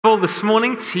This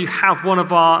morning to have one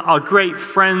of our great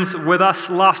friends with us.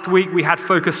 Last week we had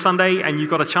Focus Sunday, and you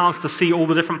got a chance to see all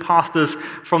the different pastors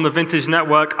from the Vintage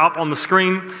Network up on the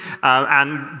screen.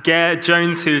 And Gare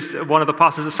Jones, who's one of the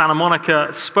pastors at Santa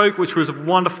Monica, spoke, which was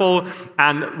wonderful.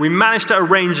 And we managed to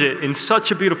arrange it in such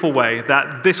a beautiful way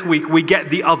that this week we get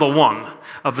the other one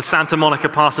of the Santa Monica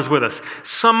pastors with us.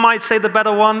 Some might say the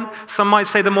better one, some might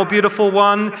say the more beautiful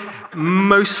one,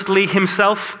 mostly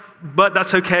himself. But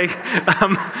that's okay.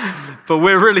 But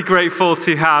we're really grateful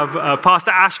to have Pastor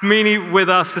Ash Meany with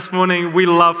us this morning. We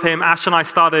love him. Ash and I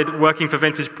started working for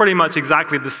Vintage pretty much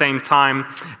exactly the same time.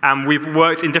 And we've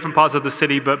worked in different parts of the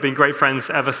city, but been great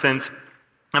friends ever since.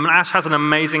 Ash has an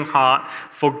amazing heart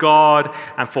for God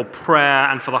and for prayer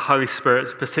and for the Holy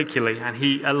Spirit particularly, and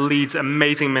he leads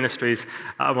amazing ministries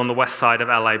on the west side of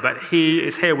LA. But he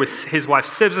is here with his wife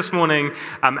Sibs this morning,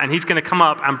 and he's going to come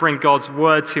up and bring God's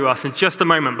word to us in just a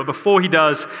moment. But before he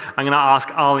does, I'm going to ask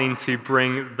Arlene to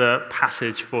bring the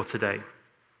passage for today.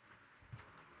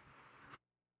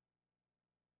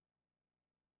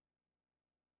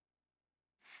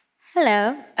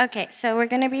 Hello. Okay, so we're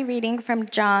going to be reading from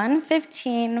John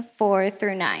 15, 4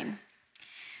 through 9.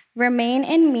 Remain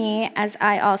in me as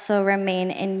I also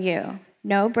remain in you.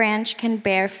 No branch can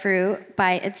bear fruit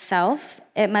by itself.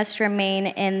 It must remain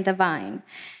in the vine.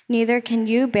 Neither can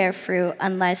you bear fruit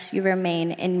unless you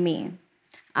remain in me.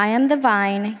 I am the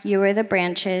vine, you are the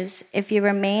branches. If you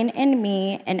remain in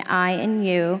me and I in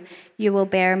you, you will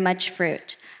bear much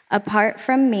fruit. Apart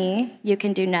from me, you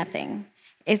can do nothing.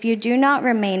 If you do not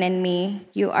remain in me,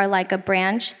 you are like a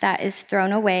branch that is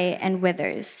thrown away and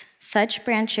withers. Such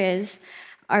branches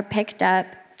are picked up,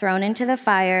 thrown into the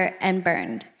fire, and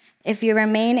burned. If you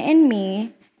remain in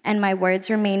me, and my words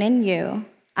remain in you,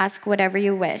 ask whatever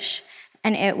you wish,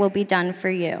 and it will be done for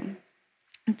you.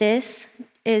 This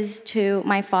is to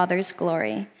my Father's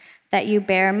glory, that you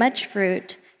bear much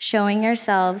fruit, showing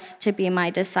yourselves to be my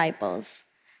disciples.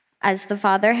 As the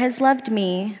Father has loved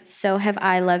me, so have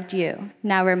I loved you.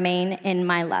 Now remain in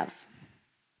my love.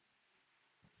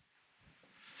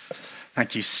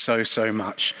 Thank you so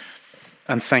much.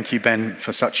 And thank you, Ben,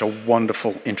 for such a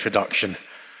wonderful introduction.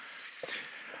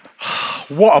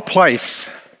 What a place.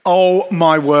 Oh,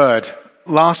 my word.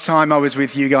 Last time I was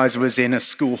with you guys was in a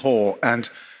school hall, and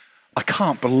I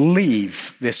can't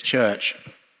believe this church.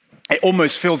 It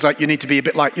almost feels like you need to be a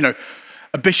bit like,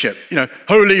 a bishop,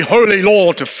 holy, holy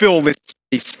Lord, to fill this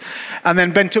space. And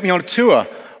then Ben took me on a tour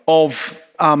of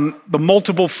the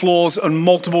multiple floors and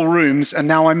multiple rooms, and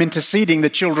now I'm interceding the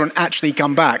children actually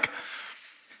come back.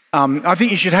 I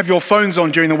think you should have your phones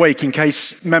on during the week in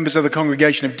case members of the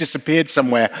congregation have disappeared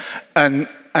somewhere and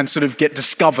sort of get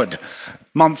discovered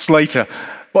months later.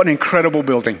 What an incredible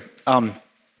building.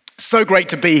 So great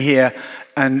to be here.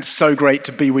 And so great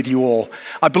to be with you all.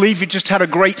 I believe you just had a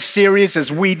great series,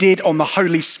 as we did, on the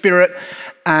Holy Spirit.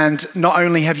 And not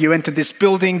only have you entered this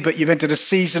building, but you've entered a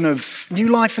season of new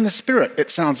life in the Spirit,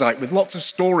 it sounds like, with lots of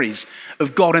stories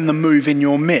of God in the move in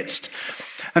your midst.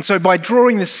 And so by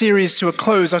drawing the series to a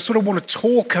close, I sort of want to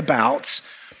talk about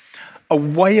a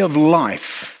way of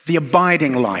life, the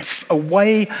abiding life, a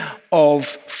way of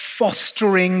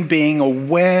fostering being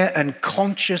aware and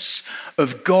conscious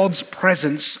of God's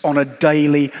presence on a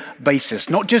daily basis.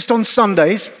 Not just on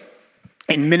Sundays,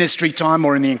 in ministry time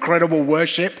or in the incredible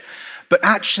worship, but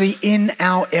actually in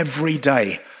our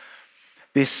everyday.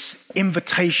 This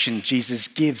invitation Jesus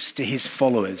gives to his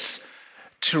followers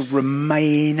to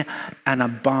remain and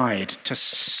abide, to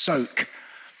soak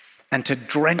and to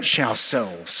drench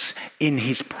ourselves in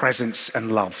his presence and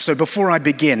love. So before I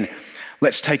begin,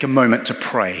 let's take a moment to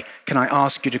pray. Can I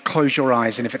ask you to close your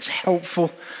eyes, and if it's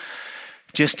helpful,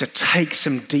 just to take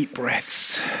some deep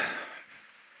breaths,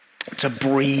 to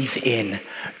breathe in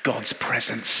God's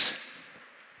presence.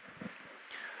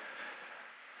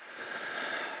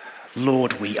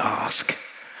 Lord, we ask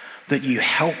that you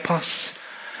help us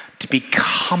to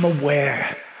become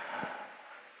aware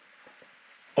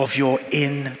of your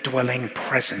indwelling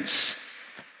presence,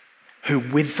 who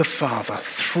with the Father,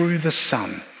 through the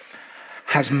Son,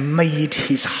 has made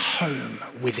his home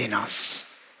within us.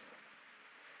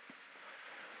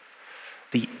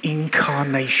 The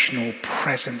incarnational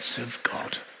presence of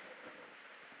God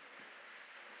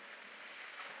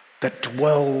that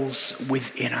dwells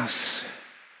within us.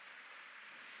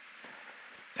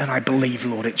 And I believe,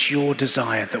 Lord, it's your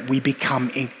desire that we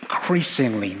become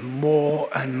increasingly more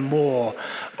and more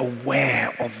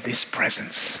aware of this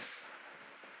presence.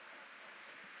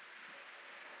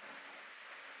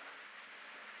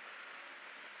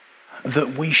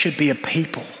 That we should be a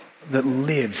people that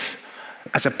live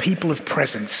as a people of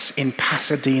presence in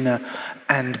Pasadena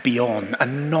and beyond, a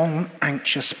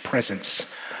non-anxious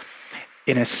presence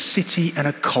in a city and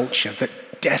a culture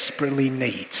that desperately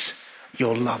needs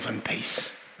your love and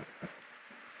peace.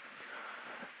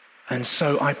 And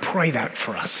so I pray that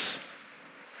for us.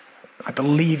 I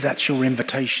believe that's your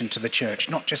invitation to the church,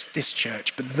 not just this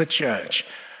church, but the church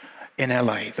in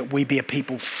LA, that we be a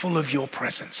people full of your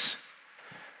presence.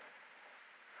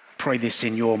 Pray this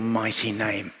in your mighty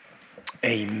name.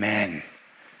 Amen.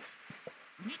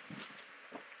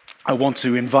 I want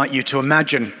to invite you to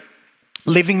imagine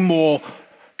living more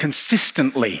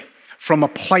consistently from a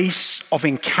place of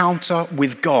encounter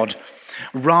with God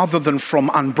rather than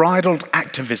from unbridled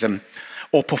activism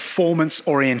or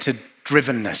performance-oriented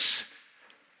drivenness.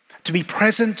 To be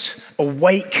present,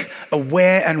 awake,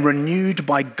 aware, and renewed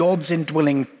by God's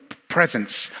indwelling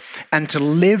presence, and to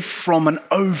live from an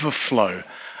overflow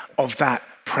of that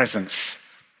presence.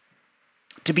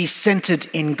 To be centered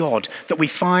in God, that we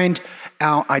find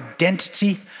our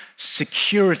identity,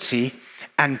 security,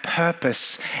 and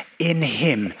purpose in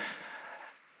Him,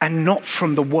 and not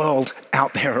from the world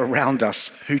out there around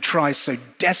us who tries so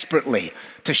desperately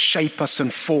to shape us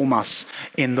and form us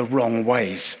in the wrong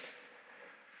ways.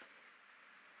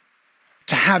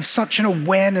 To have such an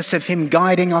awareness of Him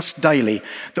guiding us daily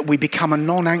that we become a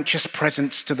non-anxious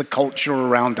presence to the culture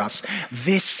around us.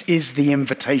 This is the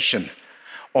invitation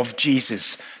of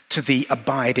Jesus to the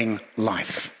abiding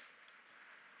life.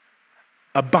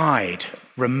 Abide,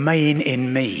 remain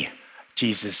in me,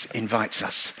 Jesus invites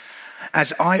us,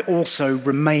 as I also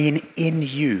remain in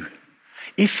you.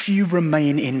 If you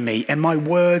remain in me and my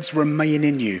words remain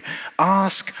in you,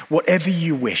 ask whatever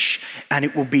you wish and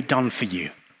it will be done for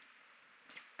you.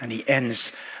 And he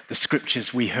ends the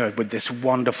scriptures we heard with this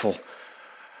wonderful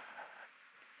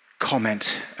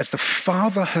comment. As the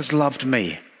Father has loved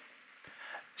me,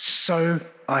 so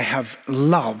I have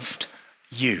loved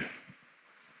you.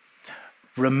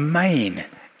 Remain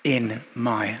in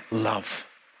my love.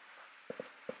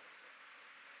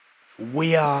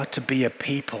 We are to be a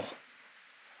people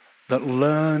that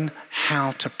learn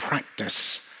how to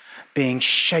practice being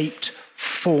shaped,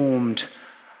 formed,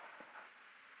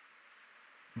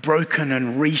 broken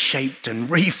and reshaped and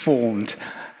reformed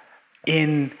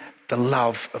in the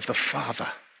love of the Father,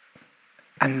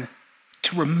 and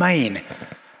to remain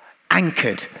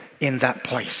anchored in that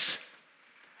place.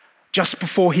 Just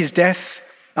before his death,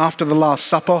 after the Last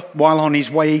Supper, while on his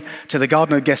way to the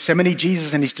Garden of Gethsemane,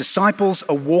 Jesus and his disciples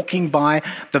are walking by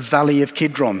the Valley of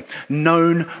Kidron,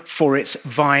 known for its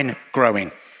vine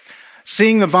growing.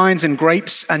 Seeing the vines and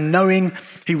grapes and knowing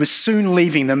he was soon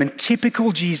leaving them, in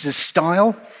typical Jesus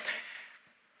style,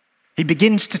 he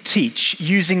begins to teach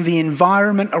using the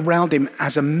environment around him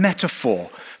as a metaphor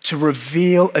to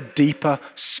reveal a deeper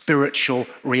spiritual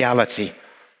reality.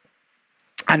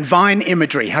 And vine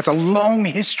imagery has a long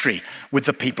history with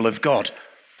the people of God,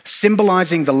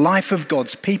 symbolizing the life of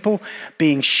God's people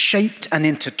being shaped and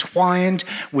intertwined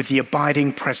with the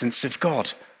abiding presence of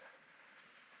God.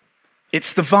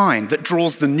 It's the vine that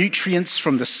draws the nutrients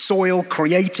from the soil,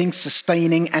 creating,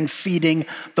 sustaining, and feeding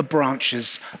the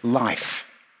branch's life.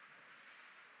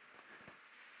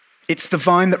 It's the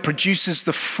vine that produces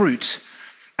the fruit,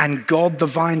 and God, the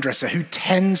vine dresser, who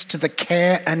tends to the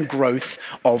care and growth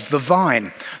of the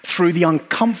vine through the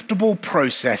uncomfortable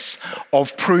process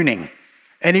of pruning.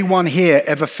 Anyone here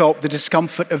ever felt the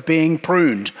discomfort of being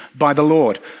pruned by the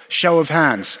Lord? Show of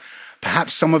hands.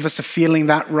 Perhaps some of us are feeling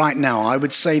that right now. I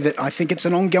would say that I think it's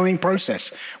an ongoing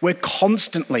process. We're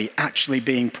constantly actually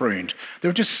being pruned. There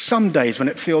are just some days when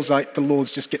it feels like the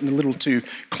Lord's just getting a little too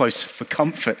close for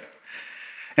comfort.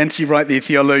 N.T. Wright, the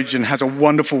theologian, has a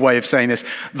wonderful way of saying this.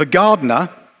 The gardener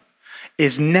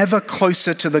is never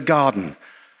closer to the garden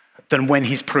than when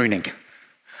he's pruning.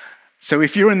 So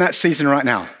if you're in that season right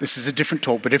now, this is a different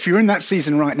talk, but if you're in that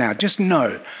season right now, just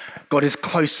know God is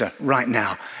closer right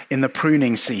now in the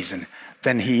pruning season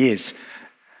than he is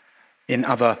in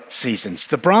other seasons.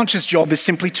 The branch's job is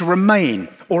simply to remain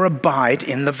or abide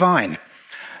in the vine.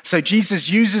 So Jesus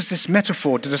uses this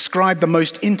metaphor to describe the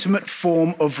most intimate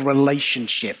form of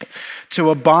relationship. To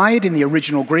abide in the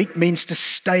original Greek means to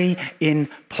stay in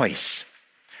place,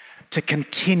 to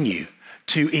continue,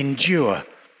 to endure,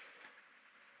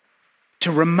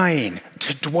 to remain,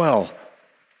 to dwell,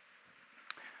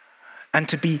 and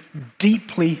to be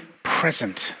deeply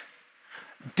present.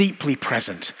 Deeply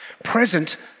present.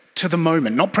 Present to the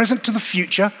moment, not present to the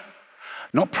future,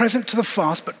 not present to the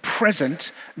past, but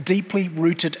present, deeply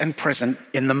rooted and present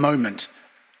in the moment.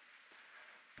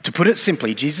 To put it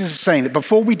simply, Jesus is saying that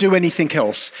before we do anything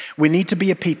else, we need to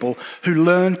be a people who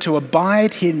learn to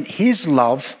abide in his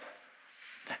love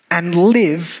and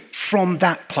live from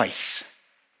that place.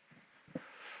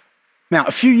 Now,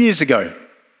 a few years ago,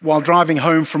 while driving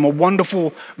home from a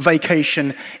wonderful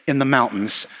vacation in the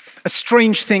mountains, a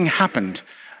strange thing happened.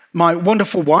 My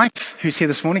wonderful wife, who's here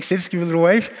this morning, Sivs, give a little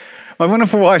wave. My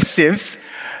wonderful wife, Sivs,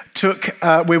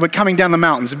 we were coming down the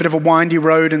mountains, a bit of a windy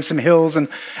road and some hills, and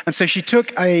so she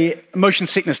took a motion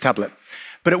sickness tablet,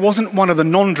 but it wasn't one of the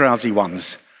non-drowsy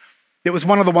ones. It was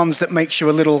one of the ones that makes you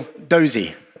a little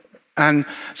dozy. And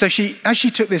so as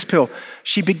she took this pill,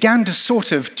 she began to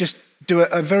sort of just do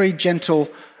a very gentle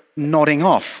nodding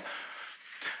off.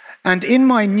 And in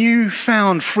my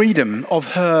newfound freedom of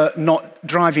her not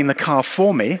driving the car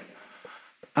for me,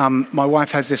 my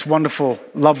wife has this wonderful,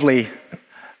 lovely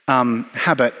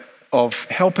habit of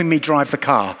helping me drive the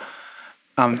car.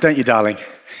 Don't you, darling?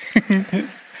 I'm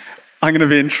going to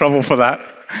be in trouble for that.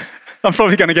 I'm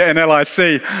probably going to get an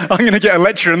LIC. I'm going to get a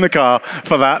lecture in the car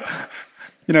for that.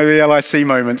 You know, the LIC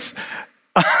moments.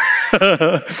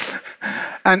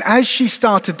 And as she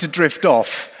started to drift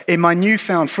off, in my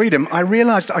newfound freedom, I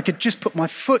realized I could just put my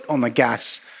foot on the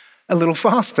gas a little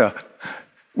faster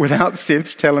without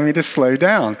Sivs telling me to slow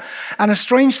down. And a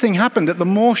strange thing happened that the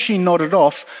more she nodded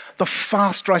off, the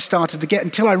faster I started to get,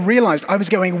 until I realized I was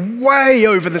going way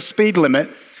over the speed limit.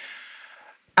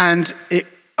 And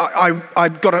I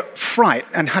got a fright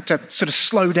and had to sort of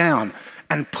slow down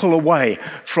and pull away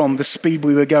from the speed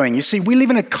we were going. You see, we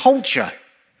live in a culture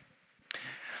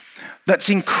that's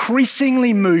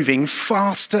increasingly moving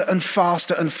faster and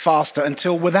faster and faster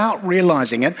until, without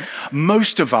realizing it,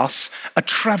 most of us are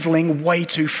traveling way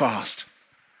too fast.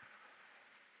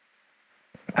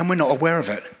 And we're not aware of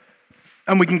it.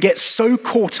 And we can get so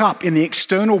caught up in the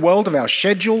external world of our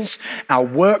schedules, our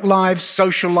work lives,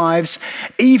 social lives,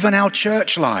 even our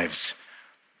church lives,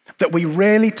 that we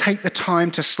rarely take the time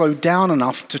to slow down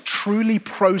enough to truly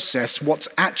process what's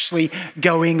actually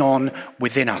going on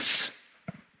within us.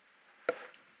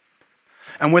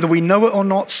 And whether we know it or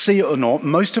not, see it or not,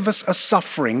 most of us are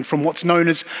suffering from what's known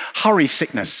as hurry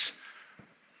sickness.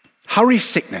 Hurry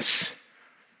sickness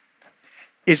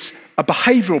is a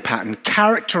behavioral pattern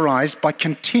characterized by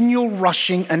continual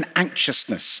rushing and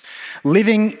anxiousness,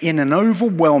 living in an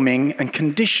overwhelming and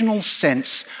conditional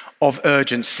sense of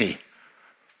urgency.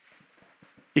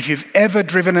 If you've ever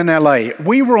driven in LA,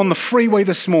 we were on the freeway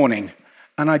this morning,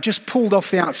 and I just pulled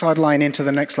off the outside lane into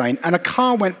the next lane, and a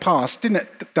car went past, didn't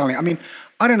it, darling? I mean,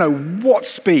 I don't know what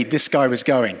speed this guy was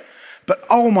going, but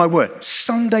oh my word,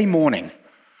 Sunday morning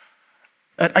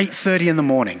at 8:30 in the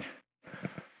morning,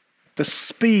 the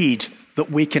speed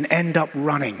that we can end up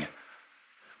running,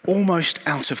 almost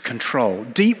out of control,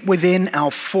 deep within our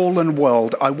fallen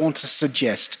world, I want to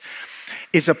suggest,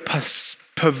 is a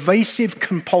pervasive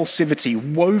compulsivity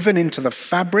woven into the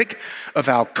fabric of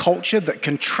our culture that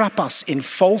can trap us in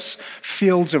false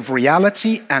fields of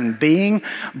reality and being,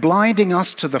 blinding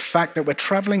us to the fact that we're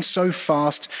traveling so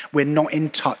fast we're not in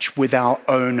touch with our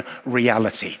own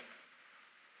reality.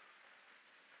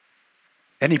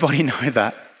 Anybody know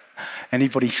that?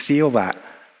 Anybody feel that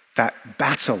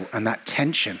battle and that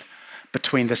tension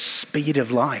between the speed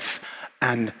of life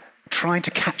and trying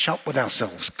to catch up with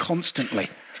ourselves constantly?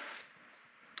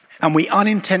 And we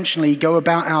unintentionally go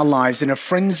about our lives in a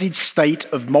frenzied state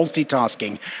of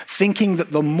multitasking, thinking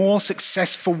that the more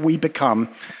successful we become,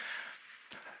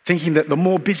 thinking that the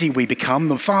more busy we become,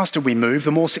 the faster we move,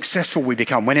 the more successful we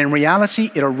become, when in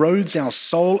reality, it erodes our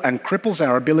soul and cripples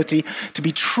our ability to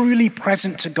be truly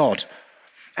present to God,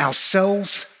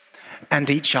 ourselves, and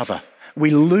each other.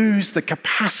 We lose the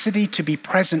capacity to be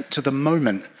present to the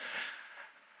moment.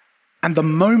 And the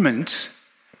moment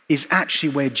is actually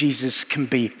where Jesus can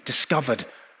be discovered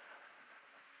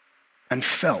and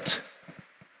felt.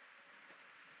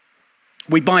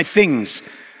 We buy things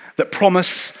that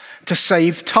promise to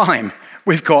save time.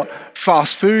 We've got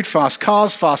fast food, fast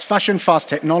cars, fast fashion, fast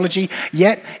technology.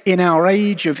 Yet in our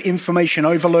age of information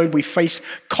overload, we face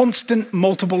constant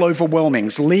multiple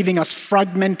overwhelmings, leaving us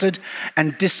fragmented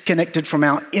and disconnected from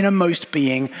our innermost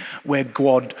being where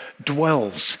God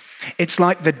dwells. It's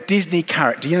like the Disney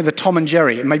character, you know, the Tom and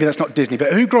Jerry, and maybe that's not Disney,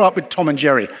 but who grew up with Tom and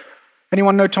Jerry?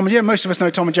 Anyone know Tom and Jerry? Most of us know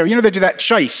Tom and Jerry. You know, they do that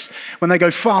chase when they go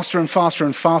faster and faster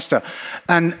and faster.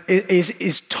 And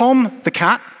is Tom the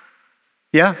cat?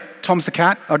 Yeah, Tom's the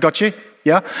cat. I got you.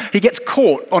 Yeah. He gets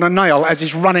caught on a nail as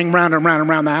he's running round and round and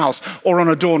round the house, or on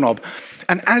a doorknob.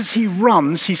 And as he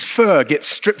runs, his fur gets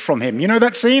stripped from him. You know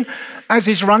that scene? As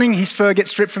he's running, his fur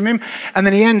gets stripped from him, and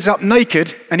then he ends up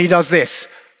naked and he does this.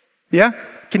 Yeah?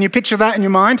 Can you picture that in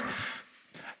your mind?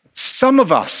 Some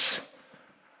of us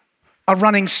are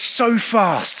running so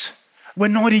fast, we're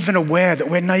not even aware that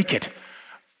we're naked.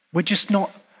 We're just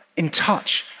not in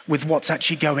touch with what's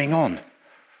actually going on.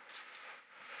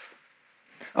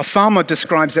 A farmer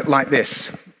describes it like this.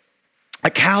 A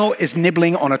cow is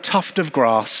nibbling on a tuft of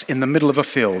grass in the middle of a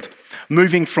field,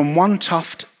 moving from one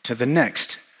tuft to the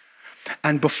next.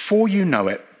 And before you know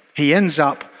it, he ends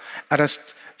up at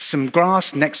some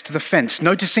grass next to the fence.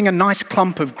 Noticing a nice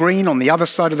clump of green on the other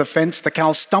side of the fence, the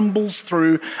cow stumbles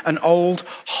through an old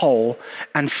hole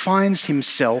and finds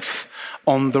himself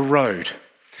on the road.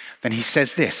 Then he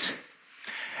says this,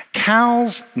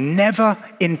 cows never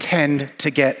intend to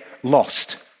get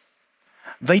lost.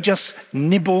 They just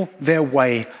nibble their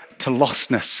way to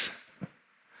lostness.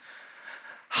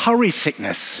 Hurry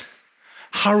sickness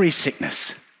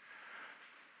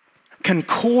can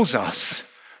cause us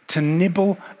to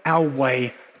nibble our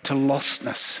way to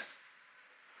lostness.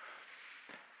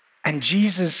 And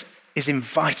Jesus is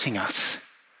inviting us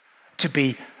to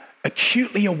be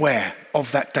acutely aware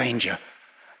of that danger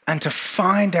and to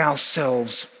find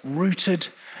ourselves rooted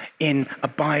in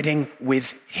abiding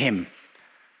with him.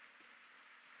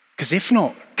 Because if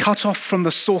not, cut off from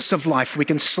the source of life, we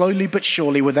can slowly but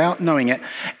surely, without knowing it,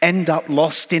 end up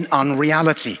lost in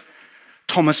unreality.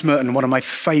 Thomas Merton, one of my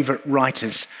favorite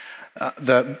writers,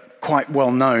 the quite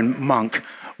well-known monk,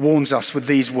 warns us with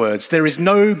these words, there is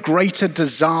no greater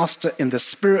disaster in the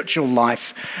spiritual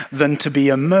life than to be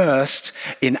immersed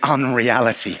in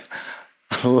unreality.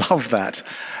 I love that.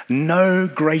 No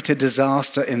greater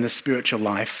disaster in the spiritual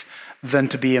life than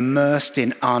to be immersed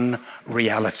in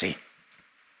unreality.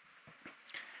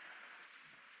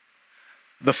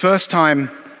 The first time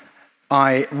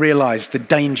I realized the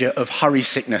danger of hurry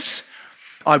sickness,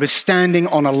 I was standing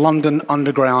on a London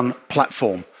Underground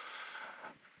platform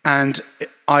and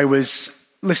I was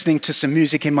listening to some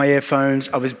music in my earphones.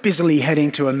 I was busily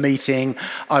heading to a meeting.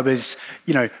 I was,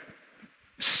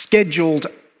 scheduled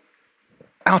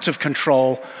out of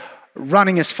control,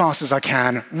 running as fast as I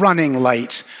can, running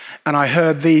late, and I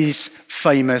heard these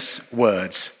famous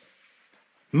words.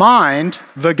 Mind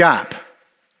the gap.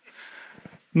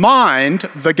 Mind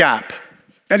the gap.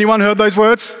 Anyone heard those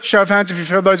words? Show of hands if you've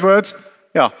heard those words.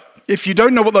 Yeah. If you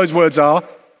don't know what those words are,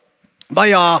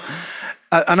 they are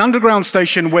an underground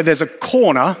station where there's a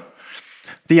corner.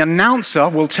 The announcer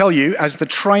will tell you as the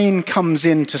train comes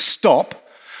in to stop,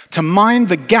 to mind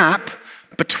the gap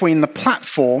between the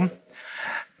platform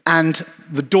and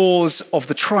the doors of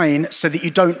the train so that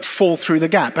you don't fall through the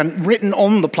gap. And written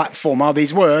on the platform are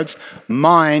these words,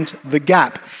 mind the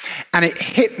gap. And it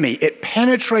hit me, it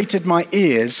penetrated my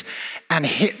ears and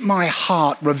hit my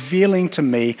heart, revealing to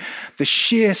me the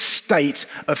sheer state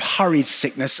of hurried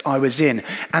sickness I was in.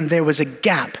 And there was a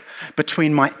gap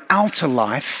between my outer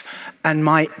life and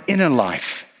my inner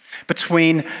life,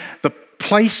 between the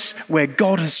place where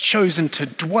God has chosen to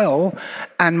dwell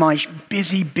and my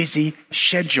busy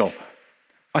schedule.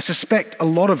 I suspect a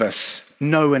lot of us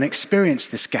know and experience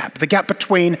this gap, the gap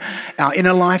between our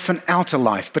inner life and outer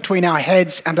life, between our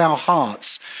heads and our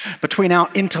hearts, between our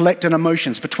intellect and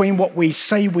emotions, between what we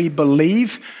say we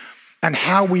believe and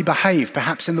how we behave,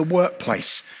 perhaps in the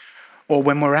workplace or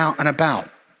when we're out and about.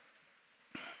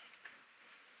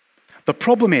 The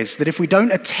problem is that if we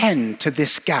don't attend to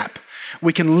this gap,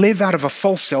 we can live out of a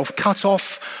false self, cut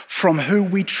off from who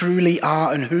we truly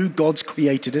are and who God's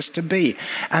created us to be.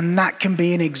 And that can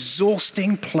be an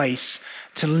exhausting place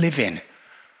to live in.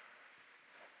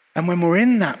 And when we're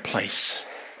in that place,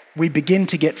 we begin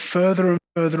to get further and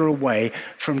further away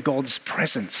from God's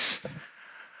presence.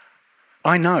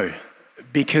 I know,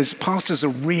 because pastors are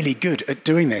really good at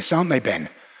doing this, aren't they, Ben?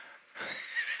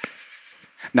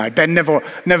 No, Ben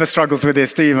never struggles with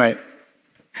this, do you, mate?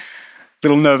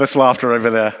 Little nervous laughter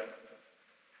over there.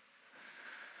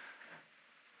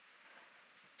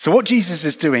 So what Jesus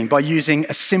is doing by using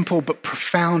a simple but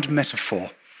profound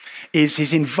metaphor is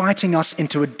he's inviting us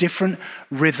into a different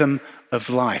rhythm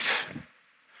of life.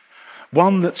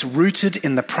 One that's rooted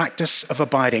in the practice of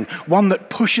abiding. One that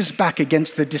pushes back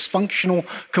against the dysfunctional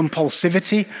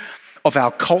compulsivity of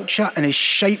our culture and is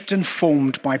shaped and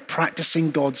formed by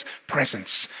practicing God's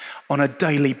presence on a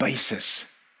daily basis.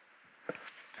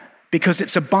 Because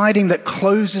it's abiding that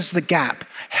closes the gap,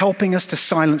 helping us to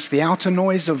silence the outer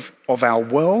noise of our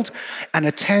world and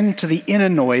attend to the inner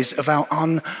noise of our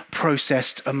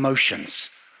unprocessed emotions.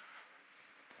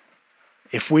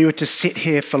 If we were to sit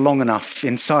here for long enough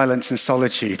in silence and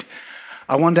solitude,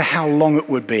 I wonder how long it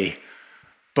would be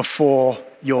before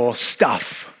your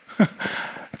stuff,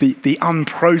 the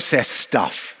unprocessed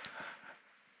stuff,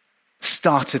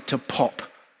 started to pop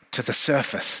to the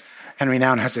surface. Henry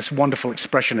Nouwen has this wonderful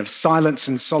expression of silence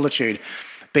and solitude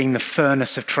being the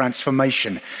furnace of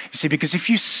transformation. You see, because if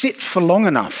you sit for long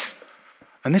enough,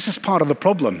 and this is part of the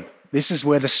problem, This is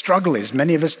where the struggle is.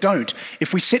 Many of us don't.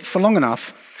 If we sit for long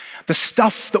enough, the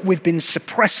stuff that we've been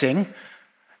suppressing,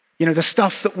 the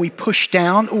stuff that we push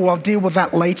down, I'll deal with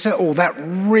that later, that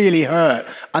really hurt,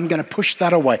 I'm going to push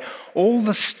that away. All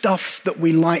the stuff that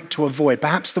we like to avoid,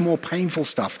 perhaps the more painful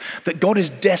stuff that God is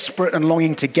desperate and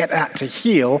longing to get at, to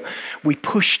heal, we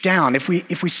push down. If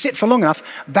we sit for long enough,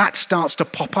 that starts to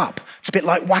pop up. It's a bit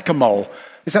like whack-a-mole.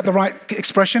 Is that the right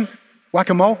expression?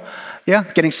 Whack-a-mole? Yeah,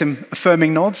 getting some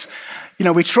affirming nods.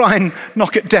 We try and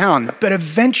knock it down, but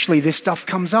eventually this stuff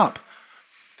comes up.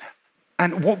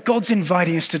 And what God's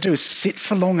inviting us to do is sit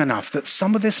for long enough that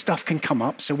some of this stuff can come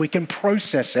up so we can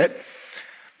process it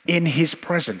in his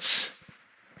presence.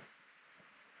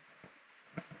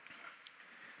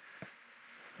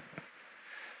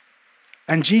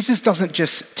 And Jesus doesn't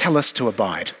just tell us to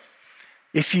abide.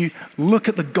 If you look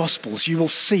at the Gospels, you will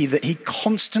see that he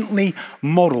constantly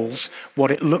models what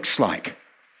it looks like.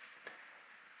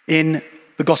 In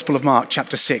the Gospel of Mark,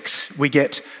 chapter 6, we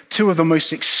get two of the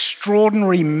most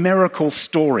extraordinary miracle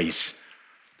stories.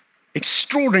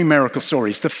 Extraordinary miracle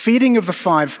stories. The feeding of the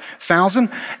 5,000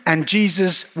 and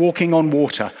Jesus walking on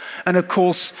water. And of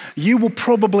course, you will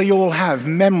probably all have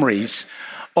memories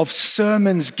of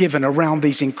sermons given around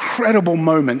these incredible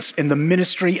moments in the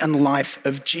ministry and life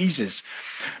of Jesus.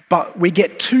 But we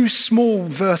get two small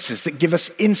verses that give us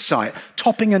insight,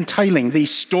 topping and tailing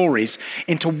these stories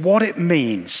into what it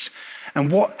means and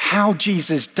how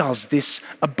Jesus does this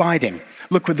abiding.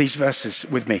 Look with these verses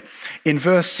with me. In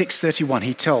verse 6:31,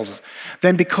 he tells us,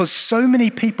 then because so many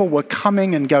people were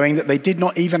coming and going that they did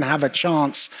not even have a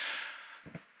chance,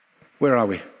 where are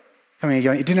we? Coming and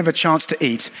going, he didn't have a chance to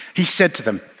eat. He said to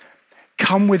them,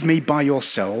 come with me by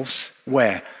yourselves,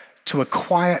 where? To a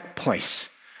quiet place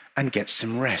and get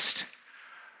some rest.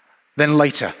 Then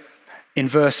later, in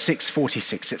verse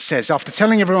 6:46, it says, after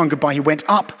telling everyone goodbye, he went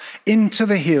up into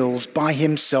the hills by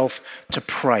himself to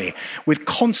pray. With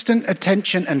constant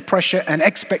attention and pressure and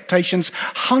expectations,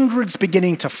 hundreds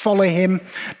beginning to follow him,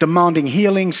 demanding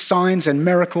healing, signs, and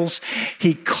miracles,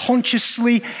 he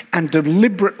consciously and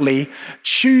deliberately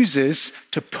chooses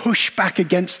to push back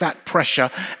against that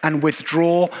pressure and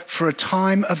withdraw for a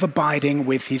time of abiding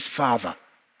with his Father.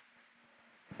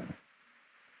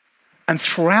 And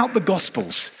throughout the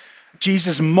Gospels,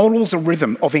 Jesus models a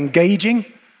rhythm of engaging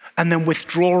and then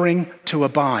withdrawing to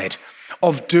abide,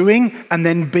 of doing and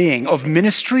then being, of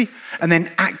ministry and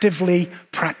then actively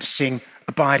practicing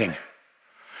abiding.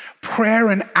 Prayer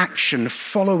and action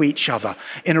follow each other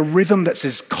in a rhythm that's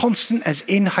as constant as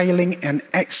inhaling and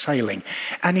exhaling.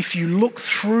 And if you look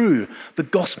through the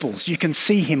Gospels, you can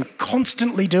see him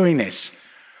constantly doing this.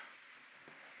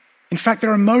 In fact,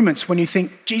 there are moments when you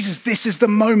think, Jesus, this is the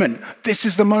moment. This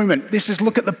is the moment.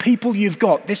 Look at the people you've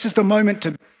got. This is the moment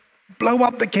to blow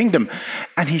up the kingdom.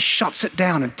 And he shuts it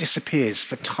down and disappears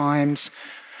for times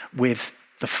with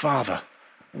the Father,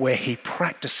 where he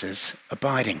practices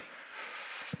abiding.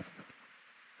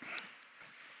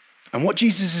 And what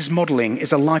Jesus is modeling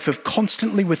is a life of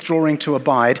constantly withdrawing to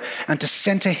abide and to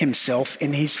center himself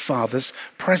in his Father's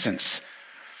presence.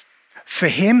 For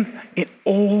him, it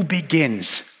all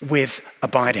begins with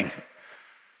abiding.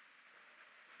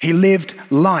 He lived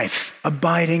life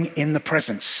abiding in the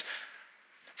presence,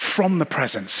 from the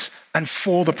presence, and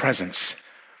for the presence.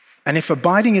 And if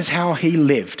abiding is how he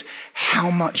lived,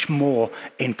 how much more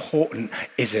important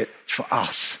is it for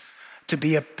us to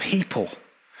be a people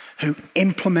who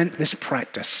implement this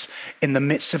practice in the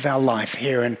midst of our life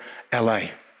here in LA?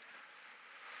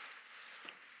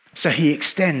 So he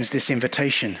extends this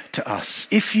invitation to us.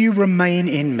 If you remain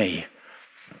in me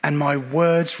and my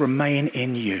words remain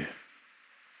in you,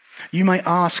 you may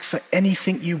ask for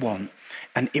anything you want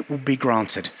and it will be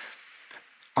granted.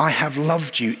 I have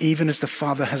loved you even as the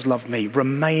Father has loved me.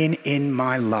 Remain in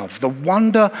my love. The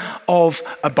wonder of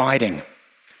abiding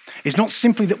is not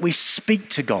simply that we speak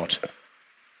to God,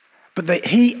 but that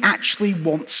he actually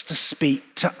wants to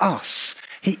speak to us.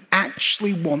 He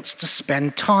actually wants to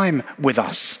spend time with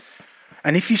us.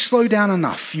 And if you slow down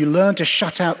enough, you learn to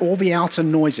shut out all the outer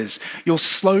noises, you'll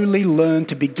slowly learn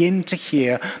to begin to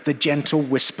hear the gentle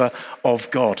whisper of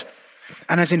God.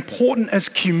 And as important as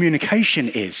communication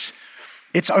is,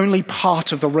 it's only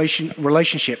part of the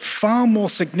relationship. Far more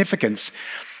significance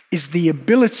is the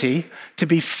ability to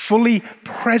be fully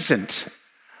present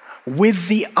with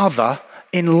the other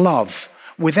in love,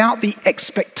 without the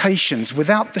expectations,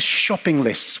 without the shopping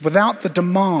lists, without the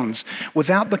demands,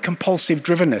 without the compulsive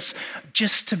drivenness,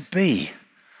 just to be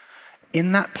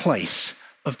in that place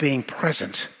of being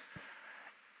present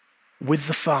with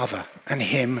the Father and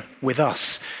him with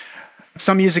us.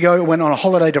 Some years ago, I went on a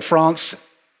holiday to France,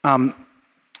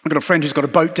 I've got a friend who's got a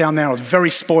boat down there. I was very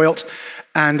spoilt,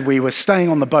 and we were staying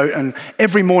on the boat, and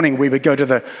every morning we would go to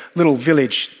the little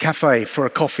village cafe for a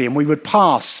coffee, and we would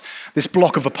pass this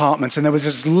block of apartments, and there was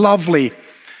this lovely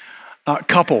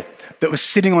couple that was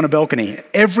sitting on a balcony.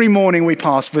 Every morning we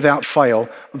passed, without fail,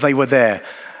 they were there.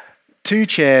 2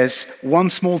 chairs, 1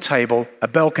 small table, a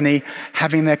balcony,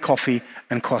 having their coffee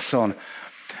and croissant.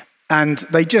 And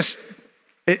they just,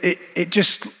 it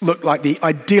just looked like the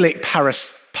idyllic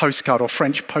Paris postcard or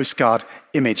French postcard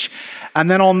image. And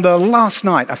then on the last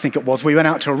night, I think it was, we went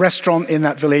out to a restaurant in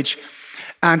that village,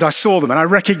 and I saw them, and I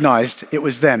recognized it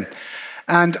was them.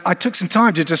 And I took some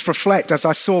time to just reflect as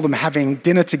I saw them having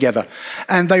dinner together.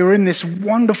 And they were in this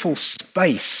wonderful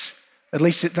space, at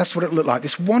least that's what it looked like,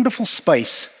 this wonderful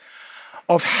space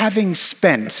of having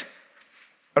spent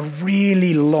a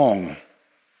really long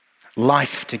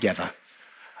life together.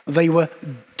 They were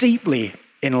deeply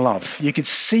in love. You could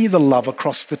see the love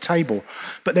across the table,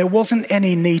 but there wasn't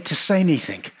any need to say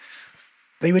anything.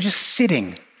 They were just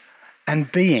sitting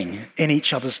and being in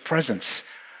each other's presence.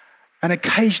 And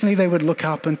occasionally they would look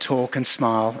up and talk and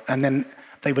smile, and then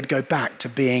they would go back to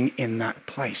being in that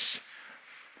place.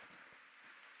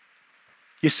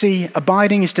 You see,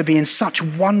 abiding is to be in such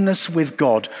oneness with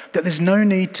God that there's no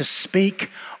need to speak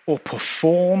or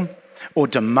perform or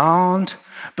demand,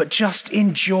 but just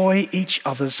enjoy each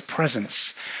other's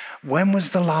presence. When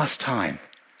was the last time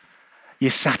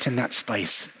you sat in that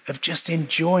space of just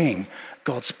enjoying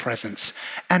God's presence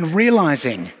and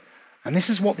realizing, and this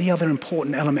is what the other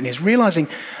important element is, realizing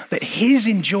that He's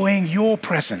enjoying your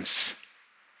presence,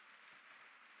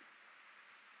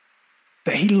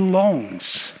 that He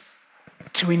longs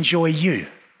to enjoy you,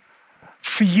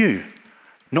 for you,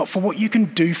 not for what you can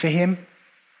do for Him,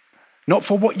 not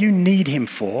for what you need Him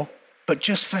for, but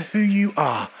just for who you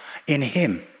are in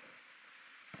Him.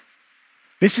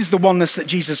 This is the oneness that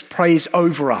Jesus prays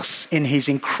over us in His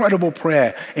incredible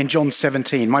prayer in John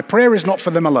 17. My prayer is not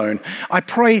for them alone. I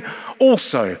pray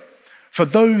also for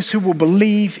those who will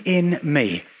believe in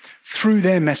me through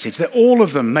their message, that all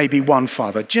of them may be one,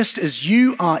 Father. Just as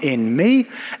you are in me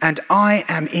and I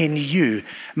am in you,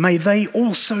 may they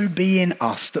also be in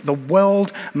us, that the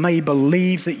world may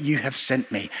believe that you have sent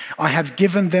me. I have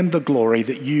given them the glory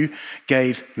that you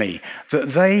gave me,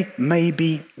 that they may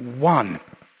be one,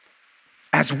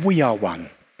 as we are one.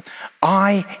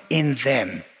 I in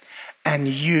them and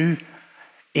you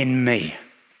in me.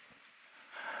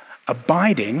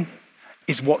 Abiding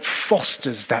is what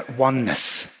fosters that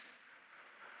oneness.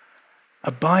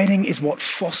 Abiding is what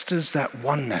fosters that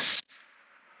oneness.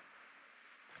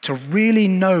 To really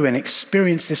know and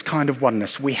experience this kind of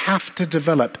oneness, we have to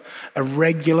develop a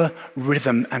regular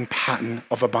rhythm and pattern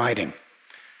of abiding.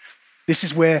 This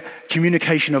is where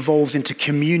communication evolves into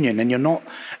communion, and you're not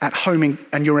at home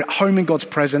and you're at home in God's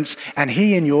presence and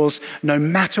He in yours, no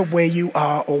matter where you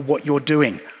are or what you're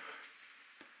doing.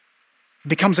 It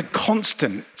becomes a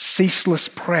constant, ceaseless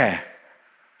prayer.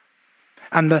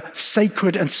 And the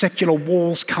sacred and secular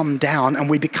walls come down, and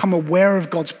we become aware of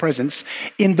God's presence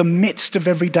in the midst of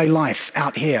everyday life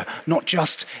out here, not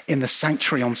just in the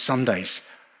sanctuary on Sundays.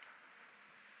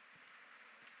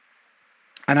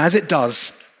 And as it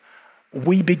does,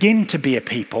 we begin to be a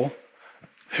people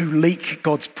who leak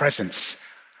God's presence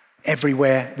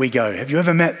everywhere we go. Have you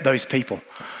ever met those people?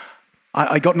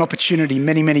 I got an opportunity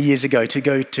many, many years ago to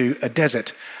go to a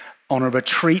desert on a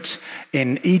retreat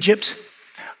in Egypt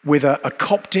with a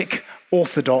Coptic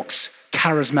Orthodox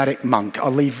charismatic monk. I'll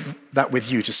leave that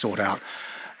with you to sort out.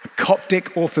 A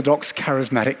Coptic Orthodox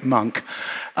charismatic monk,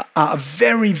 a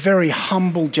very, very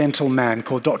humble, gentle man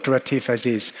called Dr. Atif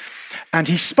Aziz. And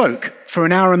he spoke for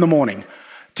an hour in the morning.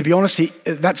 To be honest,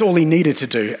 that's all he needed to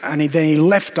do. And then he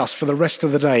left us for the rest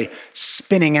of the day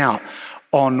spinning out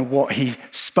on what he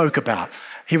spoke about.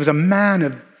 He was a man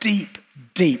of deep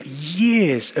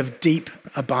years of deep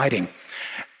abiding.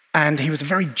 And he was a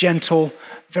very gentle,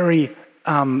 very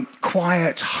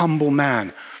quiet, humble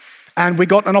man. And we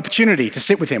got an opportunity to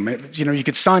sit with him. You know, you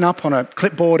could sign up on a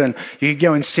clipboard and you could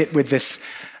go and sit with this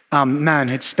man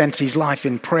who'd spent his life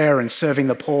in prayer and serving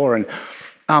the poor. And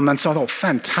so I thought,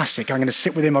 fantastic, I'm going to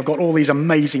sit with him. I've got all these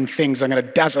amazing things I'm going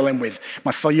to dazzle him with,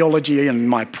 my theology and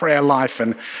my prayer life.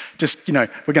 And just, you know,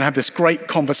 we're going to have this great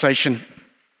conversation.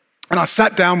 And I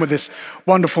sat down with this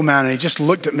wonderful man, and he just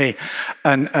looked at me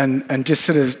and just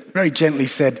sort of very gently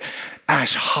said,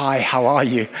 "Ash, hi, how are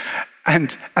you?"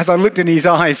 And as I looked in his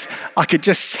eyes, I could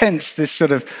just sense this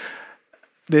sort of,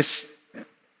 this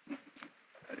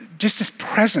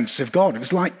presence of God. It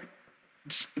was like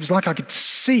I could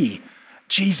see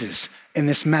Jesus in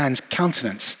this man's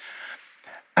countenance.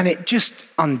 And it just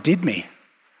undid me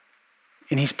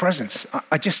in his presence.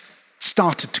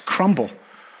 started to crumble.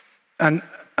 And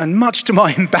much to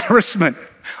my embarrassment,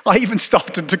 I even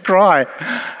started to cry.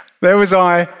 There was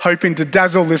I, hoping to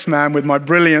dazzle this man with my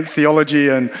brilliant theology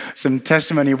and some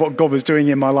testimony of what God was doing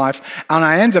in my life. And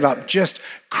I ended up just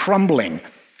crumbling,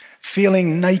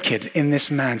 feeling naked in this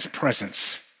man's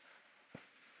presence.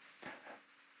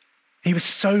 He was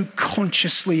so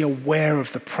consciously aware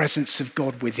of the presence of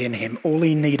God within him. All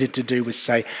he needed to do was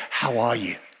say, "How are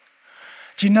you?"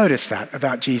 Do you notice that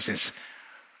about Jesus?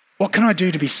 What can I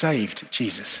do to be saved,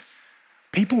 Jesus?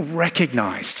 People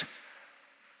recognized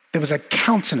there was a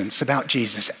countenance about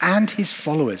Jesus and his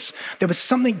followers. There was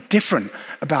something different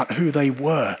about who they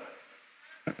were.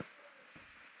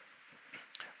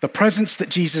 The presence that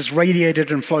Jesus radiated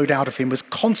and flowed out of him was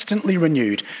constantly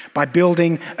renewed by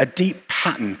building a deep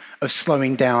pattern of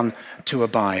slowing down to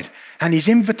abide. And his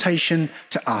invitation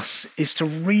to us is to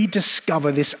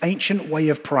rediscover this ancient way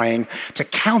of praying, to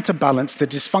counterbalance the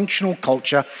dysfunctional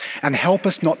culture and help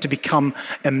us not to become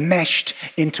enmeshed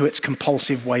into its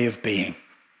compulsive way of being.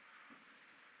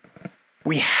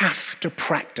 We have to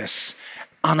practice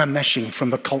unenmeshing from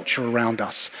the culture around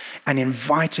us and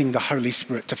inviting the Holy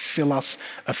Spirit to fill us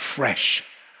afresh.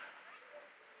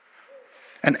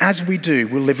 And as we do,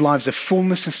 we'll live lives of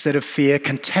fullness instead of fear,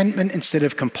 contentment instead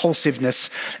of compulsiveness,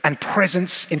 and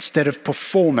presence instead of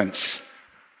performance.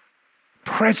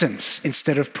 Presence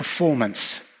instead of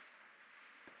performance.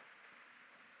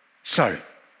 So,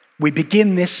 we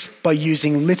begin this by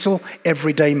using little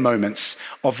everyday moments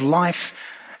of life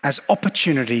as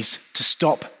opportunities to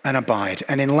stop and abide.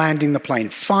 And in landing the plane,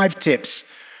 5 tips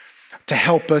to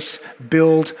help us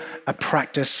build a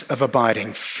practice of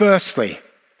abiding. Firstly,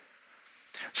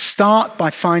 start by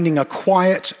finding a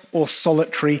quiet or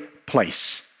solitary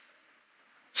place.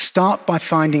 Start by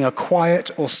finding a quiet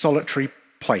or solitary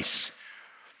place.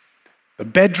 The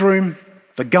bedroom,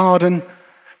 the garden,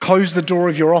 close the door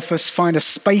of your office, find a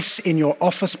space in your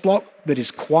office block that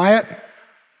is quiet.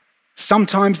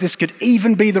 Sometimes this could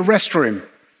even be the restroom.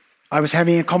 I was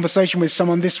having a conversation with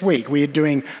someone this week. We are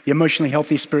doing the Emotionally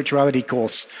Healthy Spirituality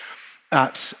course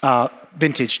at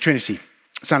Vintage Trinity,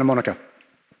 Santa Monica.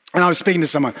 And I was speaking to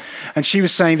someone, and she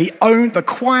was saying the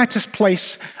quietest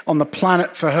place on the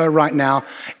planet for her right now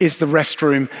is the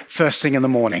restroom first thing in the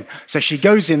morning. So she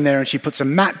goes in there and she puts a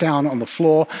mat down on the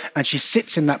floor and she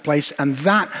sits in that place, and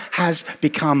that has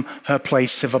become her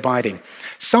place of abiding.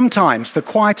 Sometimes the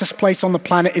quietest place on the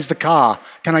planet is the car.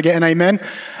 Can I get an amen?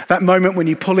 That moment when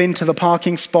you pull into the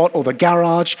parking spot or the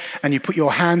garage and you put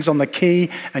your hands on the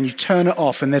key and you turn it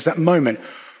off, and there's that moment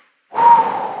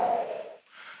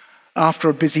after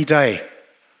a busy day.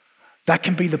 That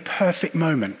can be the perfect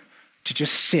moment to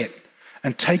just sit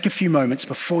and take a few moments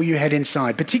before you head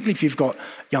inside, particularly if you've got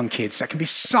young kids. That can be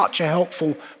such a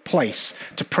helpful place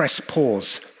to press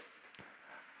pause.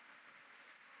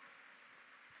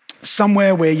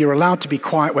 Somewhere where you're allowed to be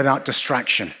quiet without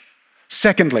distraction.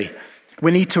 Secondly,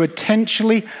 we need to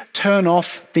intentionally turn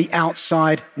off the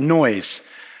outside noise.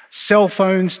 Cell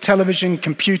phones, television,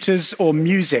 computers, or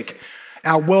music.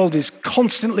 Our world is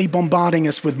constantly bombarding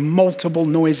us with multiple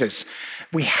noises.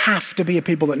 We have to be a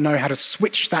people that know how to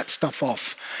switch that stuff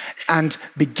off and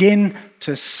begin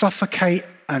to suffocate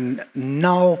and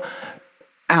null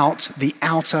out the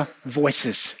outer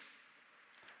voices.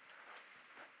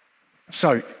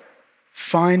 So,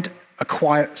 find a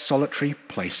quiet, solitary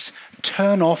place.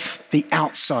 Turn off the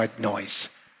outside noise.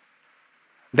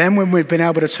 Then when we've been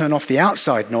able to turn off the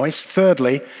outside noise,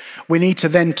 thirdly, we need to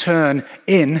then turn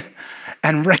in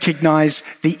and recognize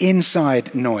the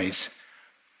inside noise.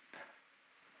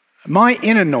 My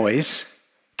inner noise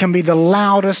can be the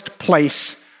loudest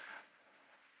place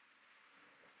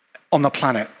on the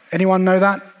planet. Anyone know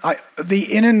that? The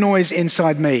inner noise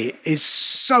inside me is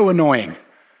so annoying.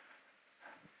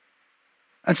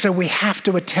 And so we have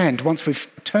to attend, once we've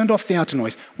turned off the outer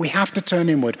noise, we have to turn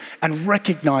inward and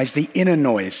recognize the inner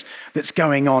noise that's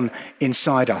going on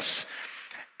inside us.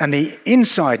 And the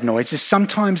inside noise is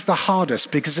sometimes the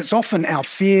hardest because it's often our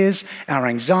fears, our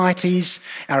anxieties,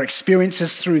 our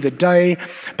experiences through the day.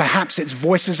 Perhaps it's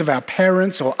voices of our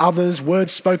parents or others,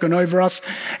 words spoken over us,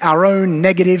 our own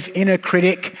negative inner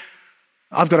critic.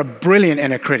 I've got a brilliant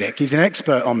inner critic. He's an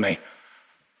expert on me.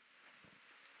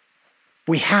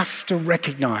 We have to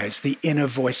recognize the inner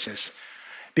voices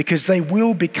because they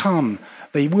will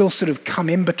sort of come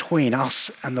in between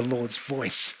us and the Lord's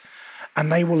voice. And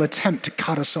they will attempt to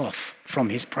cut us off from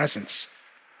his presence.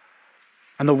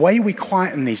 And the way we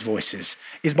quieten these voices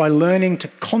is by learning to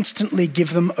constantly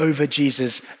give them over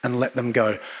Jesus and let them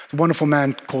go. There's a wonderful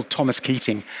man called Thomas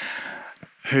Keating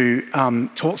who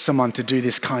taught someone to do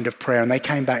this kind of prayer. And they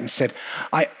came back and said,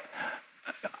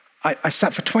 I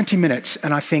sat for 20 minutes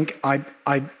and I think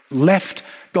I left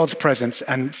God's presence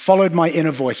and followed my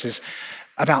inner voices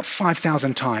about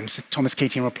 5,000 times. Thomas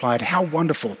Keating replied, "How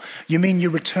wonderful. You mean you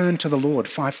returned to the Lord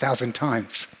 5,000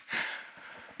 times?"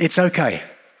 It's okay.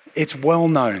 It's well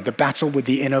known, the battle with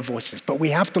the inner voices. But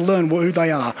we have to learn who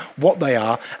they are,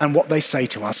 and what they say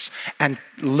to us, and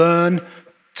learn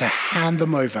to hand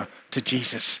them over to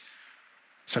Jesus.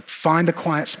 So find the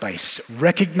quiet space.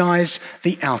 Recognize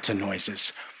the outer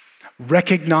noises.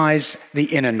 Recognize the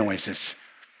inner noises.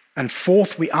 And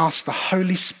fourth, we ask the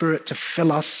Holy Spirit to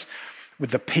fill us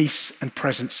with the peace and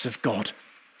presence of God.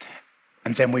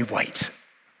 And then we wait.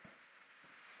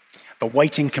 The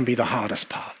waiting can be the hardest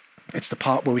part. It's the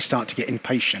part where we start to get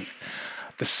impatient,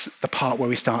 the part where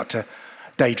we start to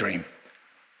daydream.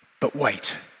 But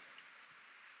wait.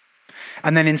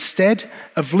 And then instead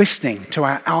of listening to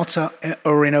our outer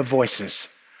or inner voices,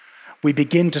 we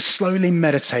begin to slowly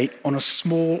meditate on a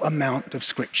small amount of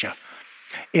Scripture.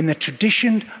 In the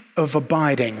tradition of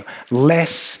abiding,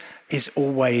 less is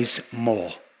always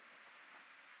more.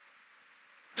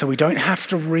 So we don't have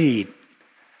to read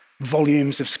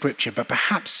volumes of Scripture, but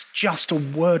perhaps just a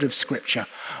word of Scripture,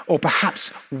 or perhaps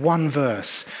one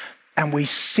verse. And we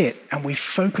sit and we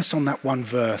focus on that one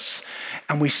verse,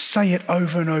 and we say it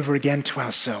over and over again to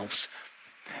ourselves.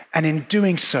 And in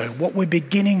doing so, what we're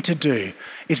beginning to do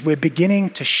is we're beginning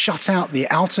to shut out the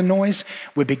outer noise,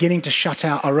 we're beginning to shut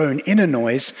out our own inner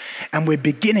noise, and we're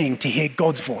beginning to hear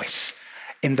God's voice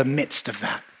in the midst of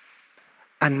that.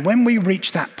 And when we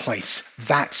reach that place,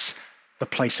 that's the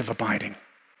place of abiding.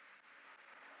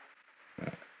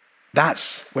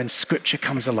 That's when Scripture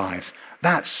comes alive.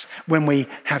 That's when we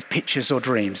have pictures or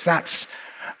dreams. That's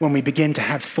when we begin to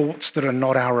have thoughts that are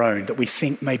not our own, that we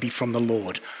think may be from the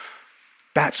Lord.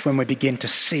 That's when we begin to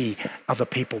see other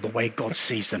people the way God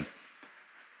sees them.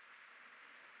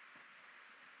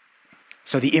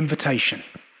 So the invitation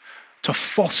to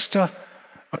foster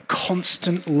a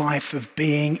constant life of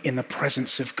being in the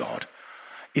presence of God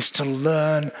is to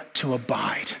learn to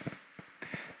abide,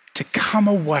 to come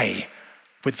away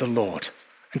with the Lord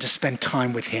and to spend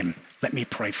time with him. Let me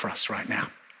pray for us right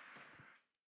now.